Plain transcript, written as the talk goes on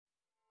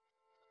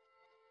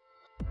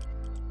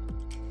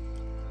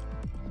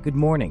Good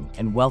morning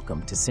and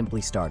welcome to Simply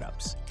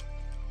Startups.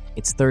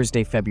 It's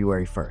Thursday,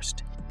 February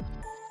 1st.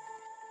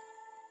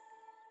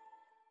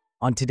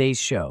 On today's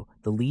show,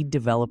 the lead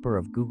developer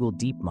of Google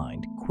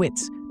DeepMind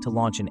quits to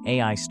launch an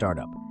AI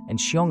startup, and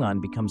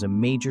Xiong'an becomes a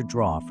major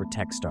draw for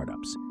tech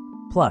startups.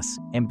 Plus,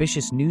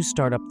 ambitious news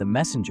startup The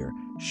Messenger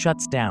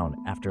shuts down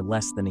after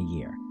less than a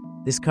year.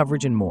 This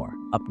coverage and more,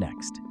 up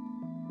next.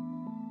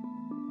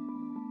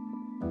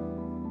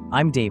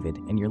 I'm David,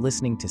 and you're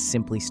listening to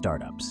Simply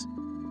Startups.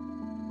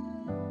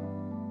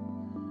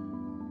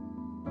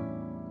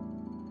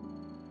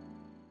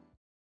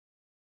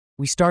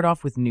 We start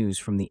off with news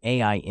from the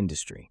AI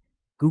industry.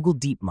 Google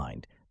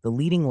DeepMind, the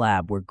leading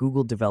lab where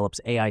Google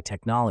develops AI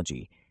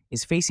technology,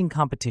 is facing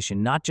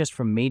competition not just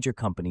from major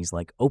companies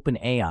like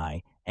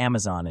OpenAI,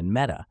 Amazon, and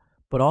Meta,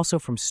 but also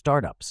from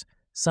startups,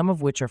 some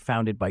of which are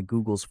founded by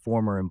Google's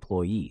former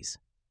employees.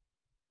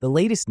 The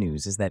latest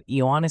news is that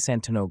Ioannis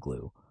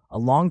Antonoglou, a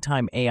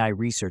longtime AI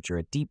researcher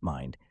at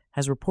DeepMind,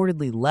 has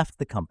reportedly left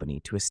the company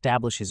to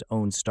establish his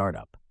own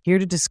startup. Here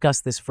to discuss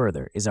this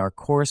further is our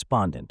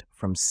correspondent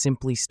from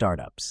Simply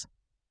Startups.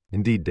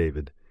 Indeed,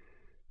 David.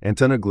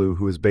 Antonoglou,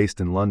 who is based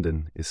in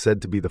London, is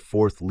said to be the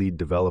fourth lead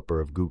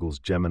developer of Google's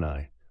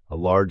Gemini, a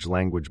large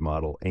language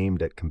model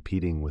aimed at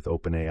competing with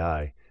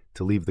OpenAI,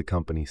 to leave the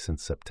company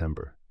since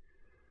September.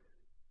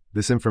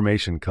 This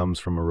information comes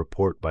from a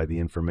report by The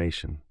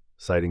Information,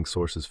 citing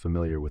sources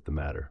familiar with the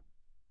matter.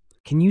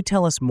 Can you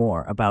tell us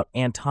more about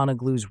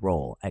Antonoglou's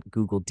role at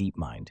Google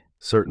DeepMind?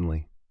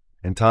 Certainly.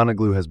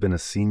 Antonoglou has been a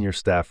senior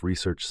staff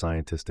research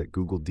scientist at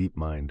Google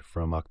DeepMind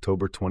from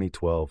October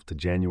 2012 to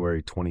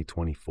January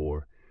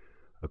 2024,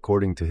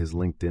 according to his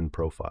LinkedIn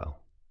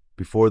profile.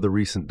 Before the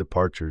recent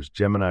departures,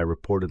 Gemini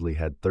reportedly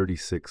had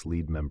 36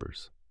 lead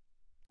members.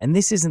 And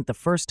this isn't the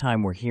first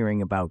time we're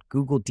hearing about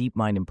Google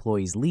DeepMind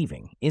employees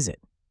leaving, is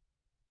it?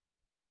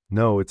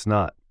 No, it's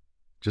not.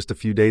 Just a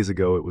few days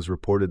ago, it was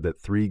reported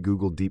that 3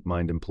 Google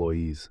DeepMind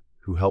employees,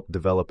 who helped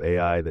develop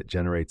AI that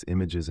generates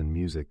images and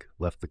music,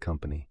 left the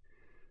company.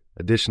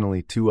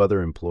 Additionally, 2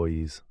 other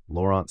employees,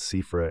 Laurent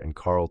Sifra and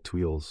Carl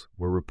Tuiles,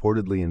 were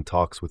reportedly in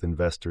talks with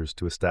investors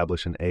to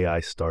establish an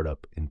AI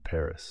startup in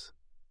Paris.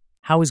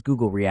 How is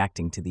Google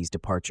reacting to these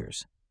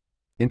departures?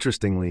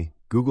 Interestingly,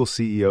 Google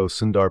CEO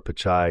Sundar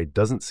Pichai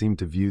doesn't seem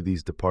to view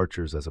these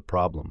departures as a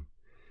problem.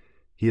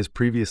 He has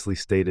previously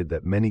stated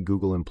that many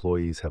Google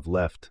employees have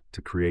left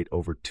to create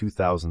over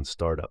 2,000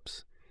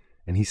 startups,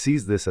 and he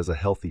sees this as a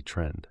healthy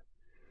trend.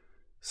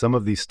 Some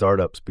of these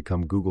startups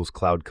become Google's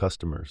cloud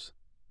customers,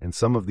 and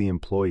some of the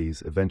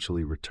employees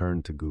eventually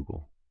return to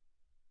Google.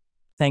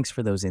 Thanks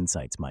for those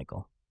insights,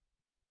 Michael.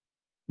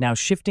 Now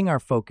shifting our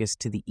focus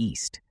to the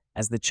East,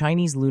 as the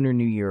Chinese Lunar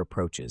New Year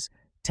approaches,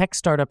 tech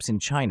startups in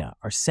China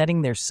are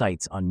setting their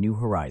sights on new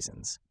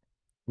horizons.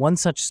 One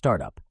such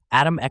startup,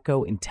 Atom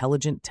Echo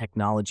Intelligent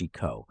Technology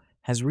Co.,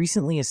 has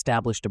recently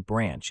established a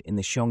branch in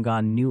the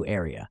Xiong'an New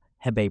Area,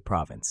 Hebei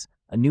Province,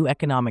 a new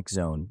economic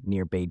zone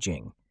near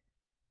Beijing.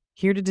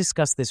 Here to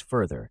discuss this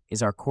further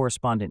is our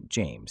correspondent,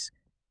 James.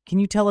 Can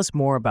you tell us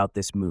more about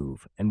this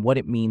move and what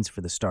it means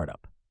for the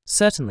startup?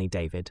 Certainly,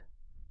 David.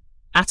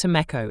 Atom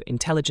Echo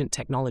Intelligent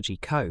Technology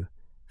Co.,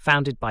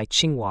 founded by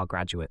Tsinghua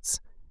graduates,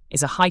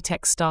 is a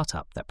high-tech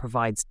startup that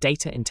provides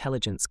data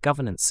intelligence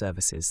governance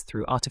services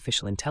through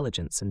artificial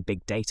intelligence and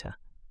big data.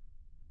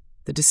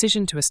 The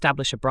decision to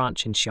establish a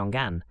branch in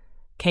Xiong'an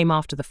came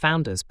after the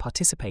founders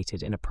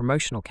participated in a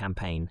promotional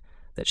campaign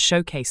that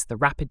showcased the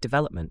rapid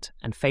development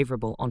and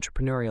favorable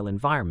entrepreneurial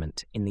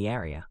environment in the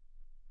area.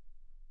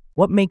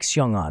 What makes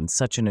Xiong'an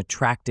such an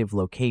attractive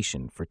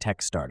location for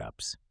tech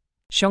startups?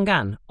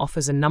 Xiong'an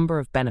offers a number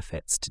of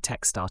benefits to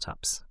tech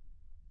startups.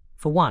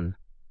 For one,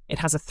 it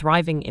has a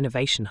thriving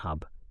innovation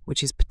hub,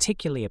 which is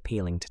particularly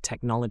appealing to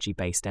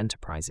technology-based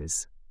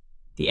enterprises.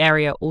 The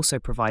area also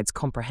provides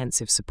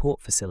comprehensive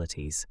support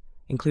facilities,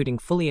 including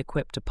fully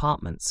equipped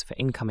apartments for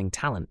incoming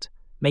talent,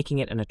 making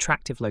it an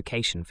attractive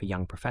location for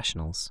young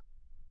professionals.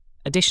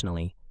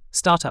 Additionally,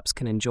 startups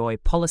can enjoy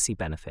policy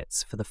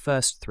benefits for the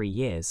first 3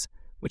 years,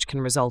 which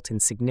can result in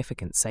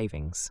significant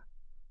savings.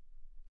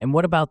 And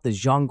what about the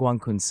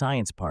Xiong'an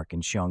Science Park in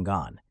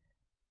Xiong'an?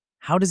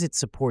 How does it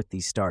support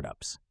these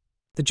startups?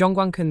 The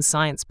Xiong'an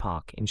Science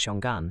Park in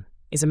Xiong'an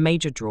is a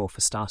major draw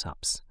for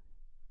startups.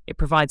 It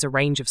provides a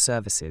range of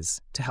services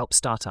to help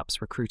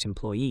startups recruit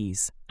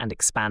employees and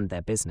expand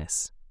their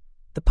business.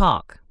 The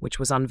park, which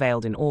was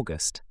unveiled in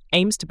August,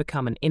 aims to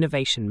become an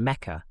innovation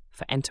mecca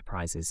for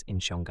enterprises in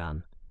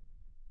Xiong'an.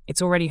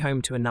 It's already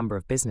home to a number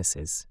of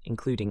businesses,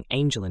 including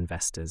angel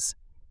investors,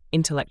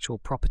 intellectual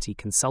property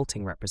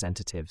consulting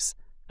representatives,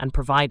 and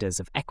providers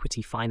of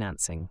equity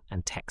financing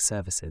and tech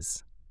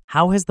services.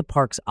 How has the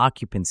park's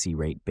occupancy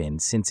rate been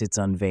since its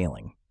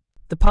unveiling?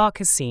 The park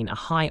has seen a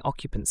high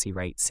occupancy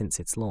rate since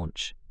its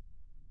launch.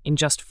 In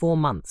just 4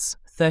 months,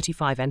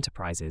 35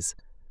 enterprises,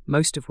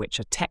 most of which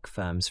are tech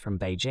firms from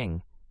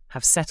Beijing,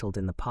 have settled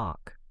in the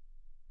park.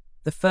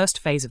 The first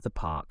phase of the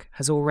park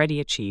has already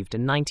achieved a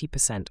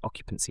 90%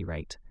 occupancy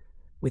rate,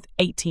 with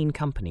 18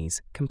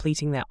 companies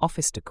completing their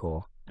office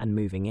decor and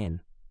moving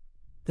in.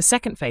 The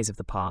second phase of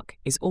the park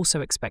is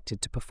also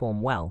expected to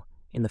perform well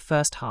in the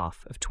first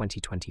half of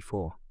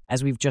 2024.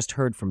 As we've just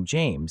heard from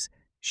James,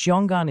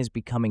 Xiong'an is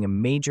becoming a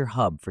major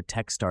hub for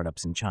tech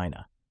startups in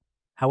China.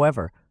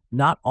 However,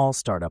 not all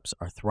startups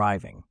are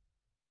thriving.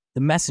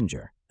 The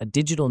Messenger, a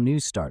digital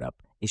news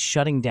startup, is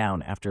shutting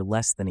down after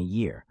less than a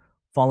year,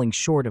 falling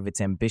short of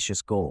its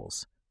ambitious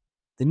goals.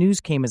 The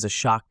news came as a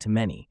shock to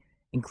many,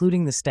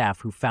 including the staff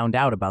who found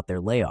out about their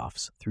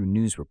layoffs through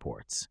news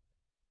reports.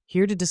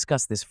 Here to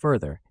discuss this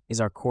further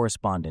is our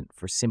correspondent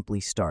for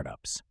Simply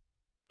Startups.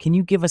 Can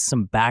you give us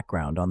some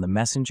background on the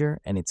Messenger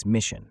and its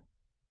mission?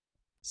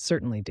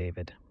 Certainly,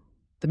 David.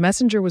 The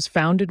Messenger was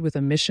founded with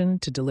a mission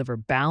to deliver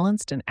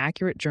balanced and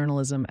accurate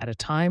journalism at a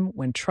time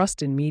when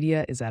trust in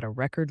media is at a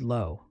record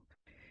low.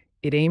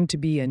 It aimed to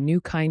be a new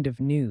kind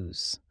of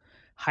news,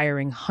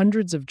 hiring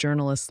hundreds of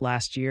journalists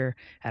last year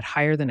at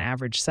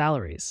higher-than-average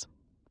salaries.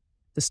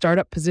 The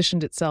startup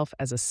positioned itself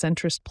as a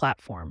centrist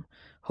platform,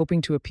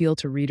 hoping to appeal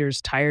to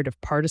readers tired of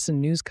partisan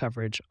news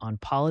coverage on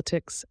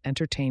politics,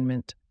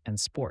 entertainment, and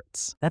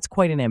sports. That's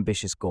quite an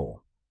ambitious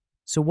goal.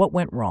 So what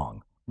went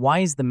wrong? Why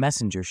is the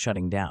Messenger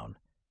shutting down?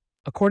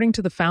 According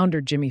to the founder,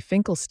 Jimmy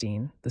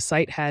Finkelstein, the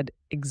site had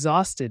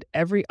exhausted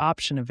every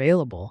option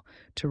available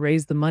to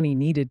raise the money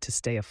needed to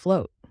stay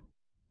afloat.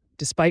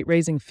 Despite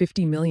raising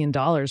 $50 million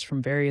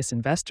from various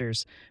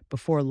investors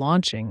before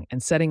launching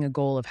and setting a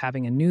goal of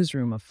having a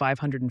newsroom of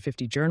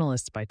 550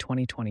 journalists by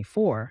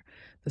 2024,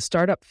 the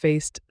startup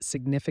faced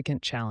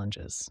significant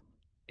challenges.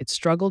 It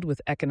struggled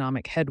with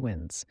economic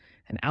headwinds,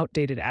 an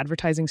outdated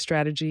advertising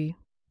strategy,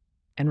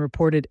 and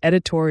reported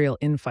editorial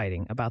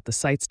infighting about the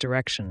site's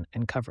direction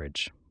and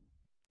coverage.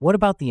 What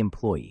about the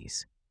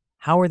employees?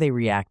 How are they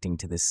reacting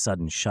to this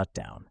sudden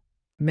shutdown?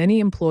 Many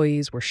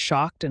employees were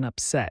shocked and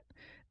upset,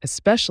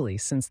 especially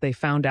since they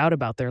found out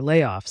about their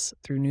layoffs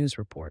through news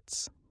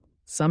reports.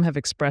 Some have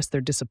expressed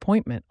their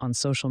disappointment on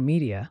social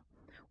media,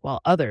 while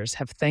others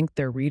have thanked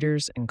their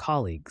readers and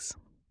colleagues.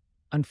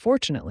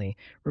 Unfortunately,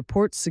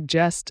 reports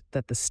suggest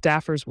that the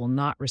staffers will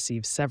not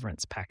receive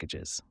severance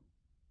packages.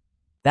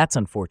 That's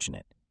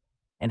unfortunate.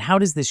 And how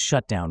does this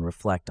shutdown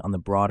reflect on the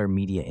broader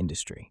media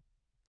industry?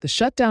 The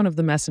shutdown of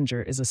the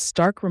Messenger is a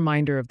stark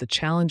reminder of the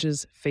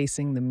challenges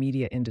facing the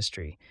media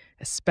industry,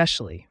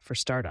 especially for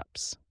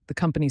startups. The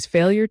company's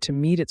failure to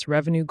meet its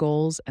revenue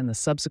goals and the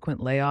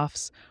subsequent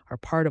layoffs are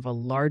part of a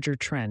larger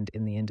trend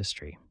in the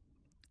industry.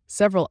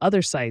 Several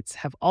other sites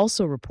have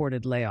also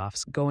reported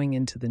layoffs going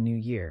into the new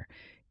year,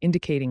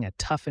 indicating a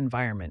tough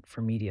environment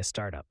for media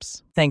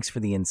startups. Thanks for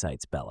the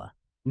insights, Bella.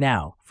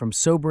 Now, from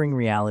sobering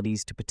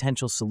realities to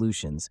potential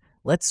solutions,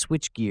 let's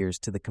switch gears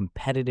to the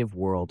competitive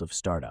world of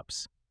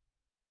startups.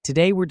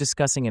 Today, we're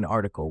discussing an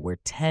article where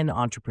 10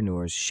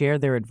 entrepreneurs share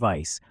their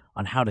advice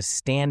on how to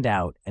stand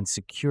out and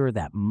secure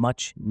that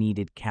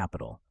much-needed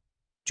capital.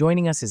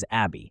 Joining us is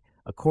Abby,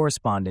 a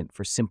correspondent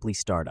for Simply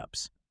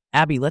Startups.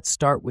 Abby, let's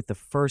start with the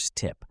first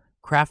tip,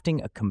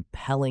 crafting a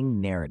compelling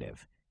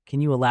narrative.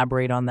 Can you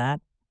elaborate on that?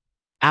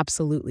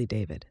 Absolutely,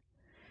 David.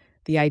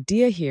 The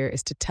idea here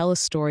is to tell a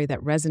story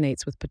that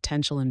resonates with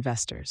potential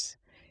investors.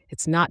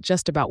 It's not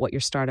just about what your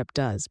startup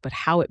does, but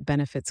how it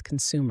benefits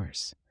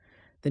consumers.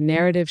 The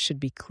narrative should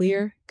be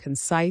clear,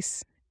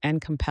 concise,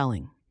 and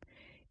compelling.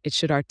 It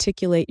should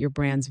articulate your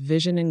brand's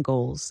vision and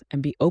goals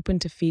and be open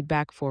to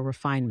feedback for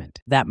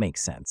refinement. That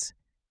makes sense.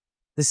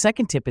 The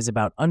second tip is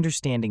about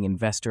understanding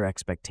investor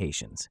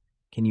expectations.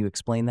 Can you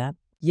explain that?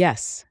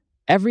 Yes,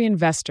 every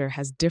investor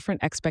has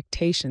different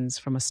expectations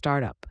from a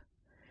startup.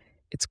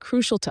 It's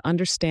crucial to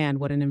understand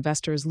what an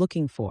investor is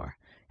looking for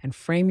and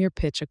frame your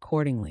pitch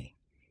accordingly.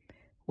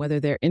 Whether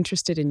they're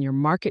interested in your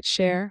market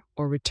share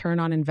or return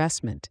on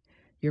investment,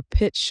 your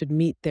pitch should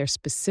meet their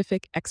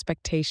specific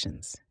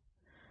expectations.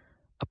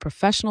 A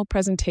professional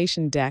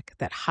presentation deck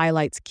that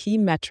highlights key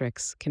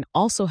metrics can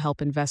also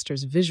help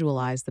investors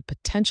visualize the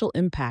potential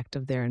impact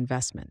of their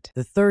investment.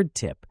 The third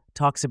tip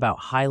talks about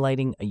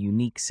highlighting a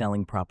unique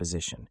selling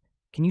proposition.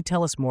 Can you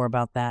tell us more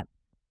about that?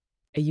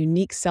 A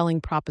unique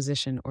selling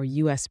proposition, or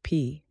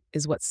USP,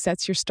 is what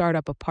sets your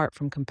startup apart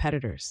from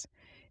competitors.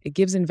 It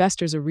gives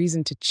investors a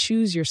reason to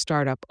choose your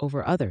startup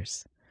over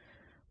others.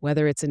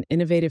 Whether it's an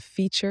innovative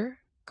feature,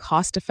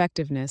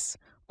 cost-effectiveness,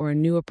 or a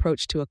new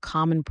approach to a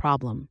common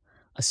problem,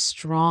 a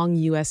strong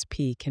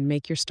USP can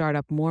make your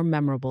startup more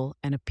memorable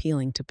and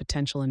appealing to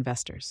potential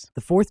investors.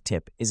 The fourth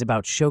tip is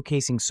about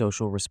showcasing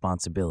social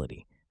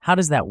responsibility. How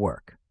does that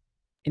work?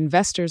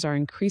 Investors are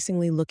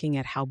increasingly looking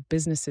at how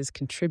businesses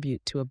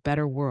contribute to a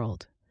better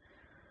world.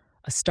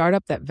 A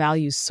startup that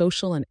values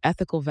social and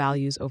ethical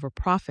values over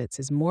profits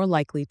is more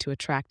likely to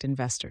attract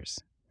investors.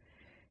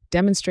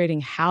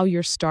 Demonstrating how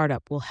your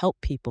startup will help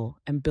people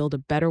and build a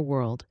better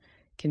world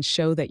can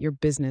show that your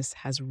business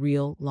has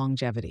real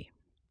longevity.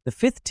 The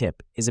fifth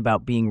tip is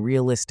about being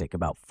realistic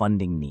about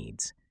funding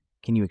needs.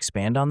 Can you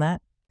expand on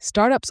that?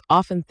 Startups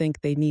often think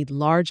they need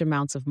large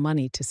amounts of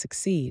money to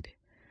succeed,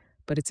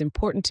 but it's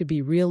important to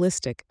be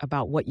realistic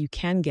about what you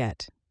can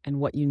get and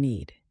what you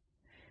need.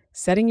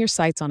 Setting your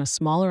sights on a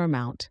smaller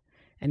amount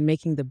and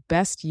making the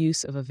best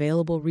use of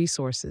available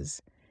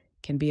resources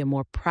can be a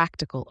more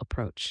practical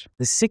approach.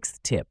 The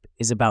sixth tip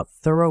is about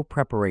thorough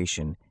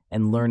preparation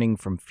and learning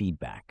from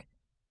feedback.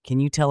 Can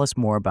you tell us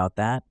more about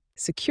that?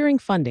 Securing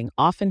funding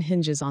often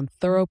hinges on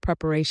thorough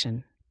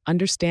preparation,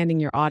 understanding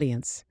your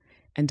audience,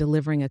 and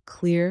delivering a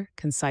clear,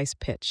 concise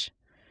pitch.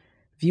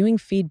 Viewing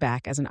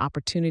feedback as an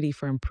opportunity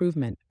for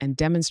improvement and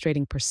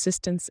demonstrating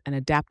persistence and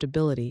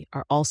adaptability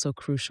are also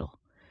crucial.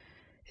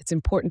 It's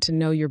important to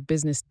know your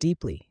business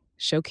deeply,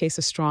 showcase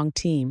a strong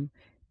team,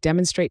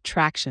 demonstrate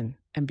traction,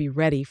 and be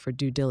ready for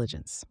due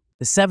diligence.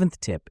 The seventh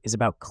tip is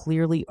about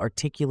clearly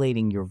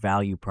articulating your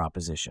value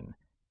proposition.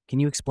 Can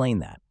you explain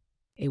that?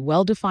 A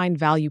well-defined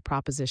value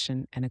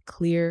proposition and a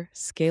clear,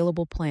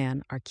 scalable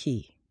plan are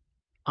key.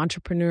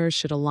 Entrepreneurs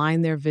should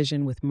align their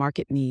vision with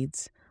market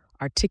needs,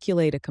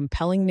 articulate a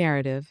compelling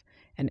narrative,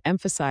 and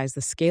emphasize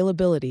the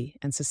scalability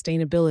and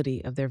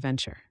sustainability of their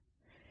venture.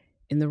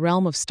 In the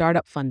realm of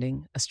startup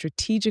funding, a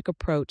strategic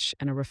approach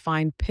and a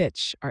refined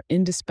pitch are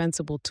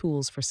indispensable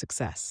tools for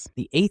success.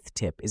 The eighth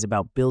tip is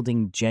about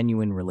building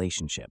genuine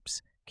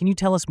relationships. Can you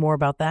tell us more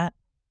about that?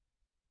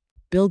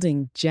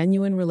 Building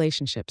genuine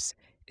relationships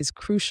is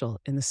crucial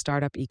in the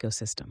startup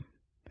ecosystem.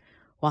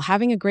 While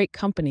having a great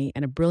company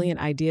and a brilliant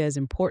idea is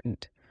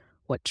important,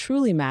 what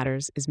truly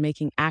matters is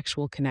making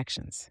actual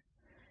connections.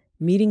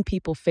 Meeting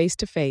people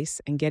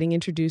face-to-face and getting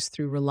introduced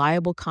through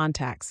reliable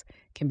contacts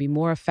can be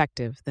more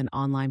effective than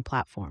online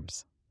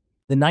platforms.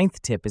 The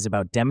ninth tip is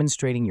about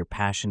demonstrating your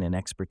passion and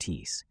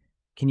expertise.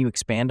 Can you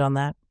expand on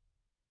that?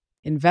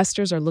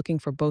 Investors are looking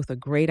for both a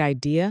great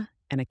idea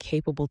and a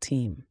capable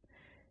team.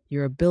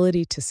 Your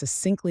ability to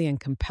succinctly and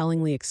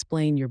compellingly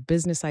explain your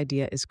business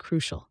idea is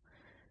crucial.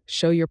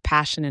 Show your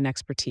passion and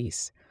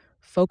expertise.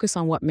 Focus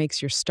on what makes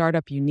your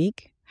startup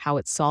unique, how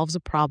it solves a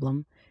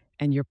problem,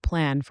 and your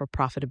plan for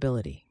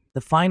profitability.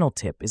 The final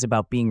tip is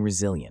about being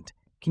resilient.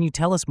 Can you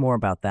tell us more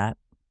about that?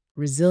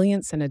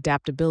 Resilience and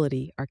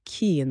adaptability are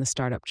key in the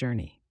startup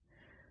journey.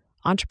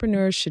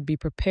 Entrepreneurs should be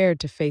prepared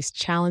to face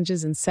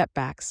challenges and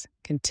setbacks,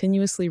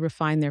 continuously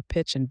refine their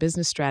pitch and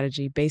business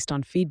strategy based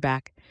on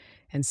feedback,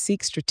 and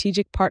seek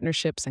strategic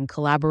partnerships and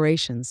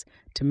collaborations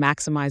to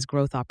maximize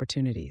growth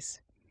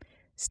opportunities.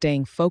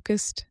 Staying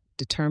focused,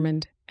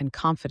 determined, and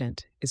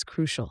confident is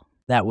crucial.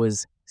 That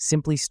was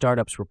Simply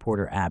Startups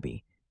reporter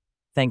Abby.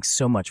 Thanks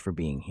so much for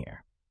being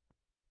here.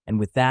 And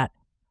with that,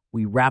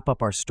 we wrap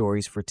up our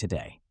stories for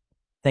today.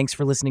 Thanks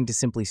for listening to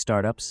Simply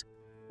Startups.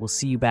 We'll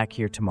see you back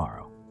here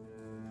tomorrow.